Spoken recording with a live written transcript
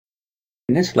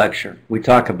In this lecture, we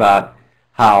talk about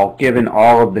how, given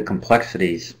all of the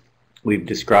complexities we've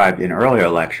described in earlier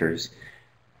lectures,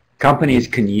 companies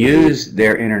can use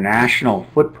their international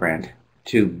footprint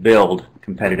to build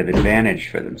competitive advantage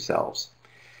for themselves.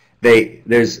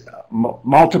 There's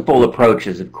multiple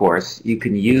approaches, of course. You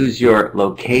can use your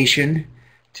location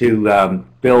to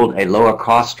build a lower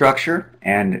cost structure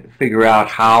and figure out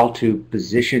how to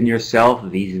position yourself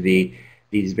vis-a-vis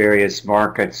these various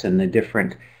markets and the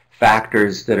different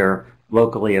factors that are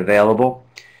locally available.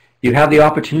 You have the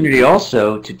opportunity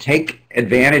also to take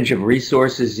advantage of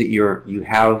resources that you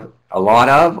have a lot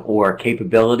of, or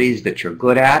capabilities that you're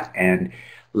good at, and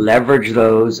leverage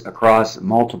those across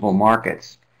multiple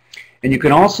markets. And you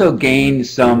can also gain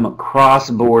some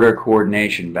cross-border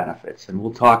coordination benefits, and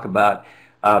we'll talk about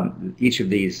each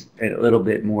of these in a little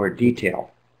bit more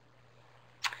detail.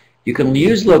 You can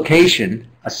use location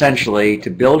essentially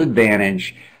to build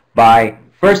advantage by,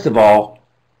 first of all,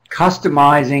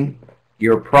 customizing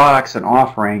your products and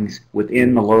offerings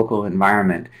within the local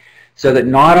environment, so that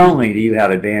not only do you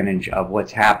have advantage of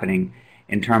what's happening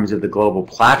in terms of the global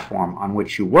platform on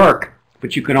which you work,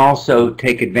 but you can also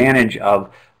take advantage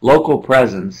of local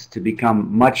presence to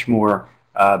become much more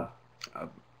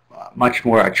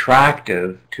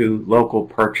attractive to local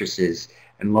purchases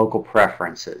and local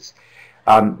preferences.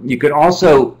 You can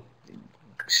also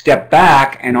step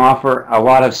back and offer a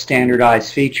lot of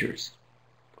standardized features.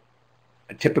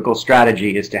 A typical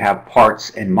strategy is to have parts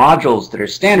and modules that are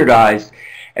standardized,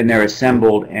 and they're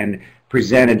assembled and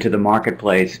presented to the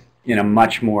marketplace in a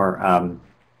much more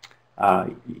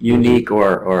unique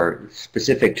or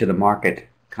specific to the market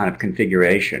kind of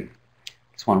configuration.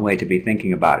 It's one way to be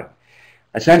thinking about it.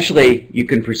 Essentially, you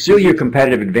can pursue your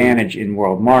competitive advantage in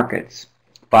world markets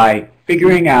by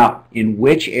figuring out in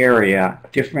which area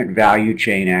different value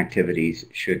chain activities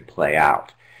should play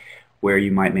out, where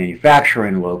you might manufacture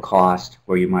in low cost,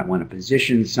 where you might want to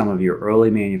position some of your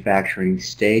early manufacturing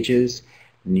stages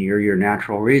near your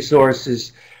natural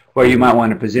resources, where you might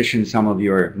want to position some of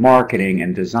your marketing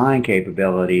and design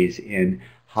capabilities in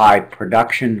high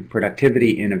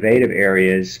productivity, innovative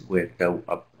areas with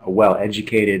a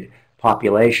well-educated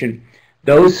population.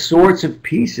 Those sorts of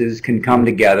pieces can come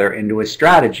together into a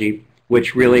strategy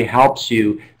which really helps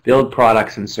you build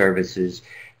products and services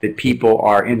that people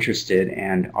are interested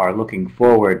and are looking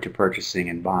forward to purchasing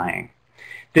and buying.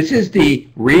 This is the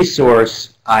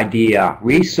resource idea,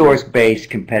 resource-based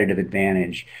competitive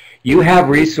advantage. You have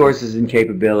resources and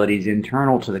capabilities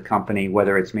internal to the company,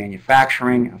 whether it's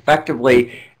manufacturing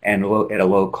effectively and at a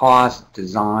low cost,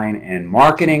 design and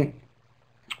marketing,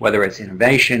 whether it's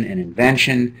innovation and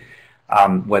invention,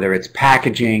 whether it's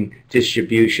packaging,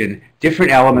 distribution.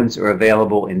 Different elements are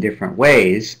available in different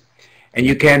ways. And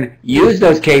you can use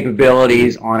those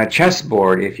capabilities on a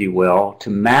chessboard, if you will, to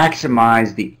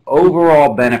maximize the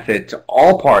overall benefit to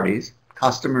all parties,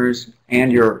 customers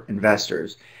and your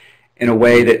investors, in a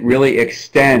way that really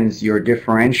extends your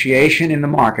differentiation in the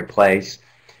marketplace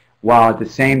while at the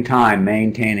same time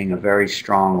maintaining a very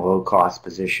strong low-cost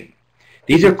position.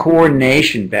 These are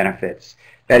coordination benefits.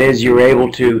 That is, you're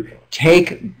able to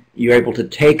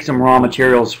take some raw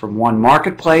materials from one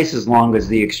marketplace as long as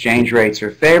the exchange rates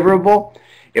are favorable.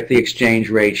 If the exchange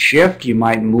rates shift, you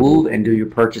might move and do your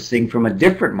purchasing from a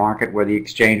different market where the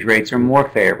exchange rates are more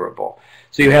favorable.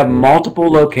 So you have multiple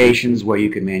locations where you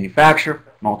can manufacture,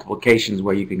 multiple locations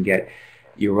where you can get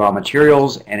your raw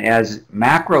materials, and as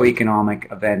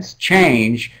macroeconomic events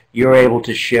change, you're able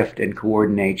to shift and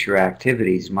coordinate your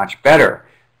activities much better.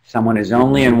 Someone is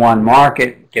only in one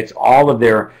market, gets all of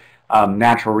their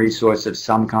natural resource of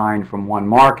some kind from one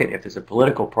market. If there's a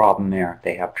political problem there,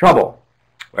 they have trouble.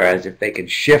 Whereas if they can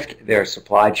shift their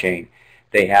supply chain,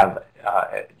 they have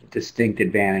distinct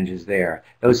advantages there.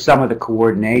 Those are some of the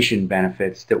coordination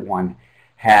benefits that one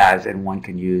has and one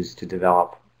can use to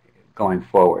develop going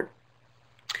forward.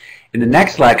 In the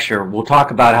next lecture, we'll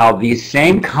talk about how these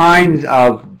same kinds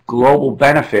of global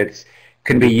benefits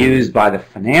can be used by the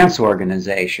finance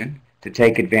organization to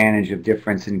take advantage of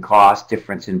difference in cost,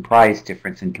 difference in price,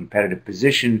 difference in competitive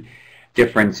position,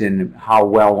 difference in how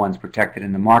well one's protected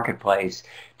in the marketplace,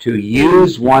 to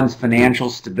use one's financial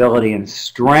stability and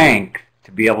strength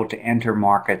to be able to enter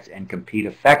markets and compete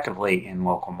effectively in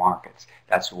local markets.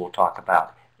 That's what we'll talk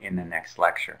about in the next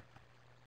lecture.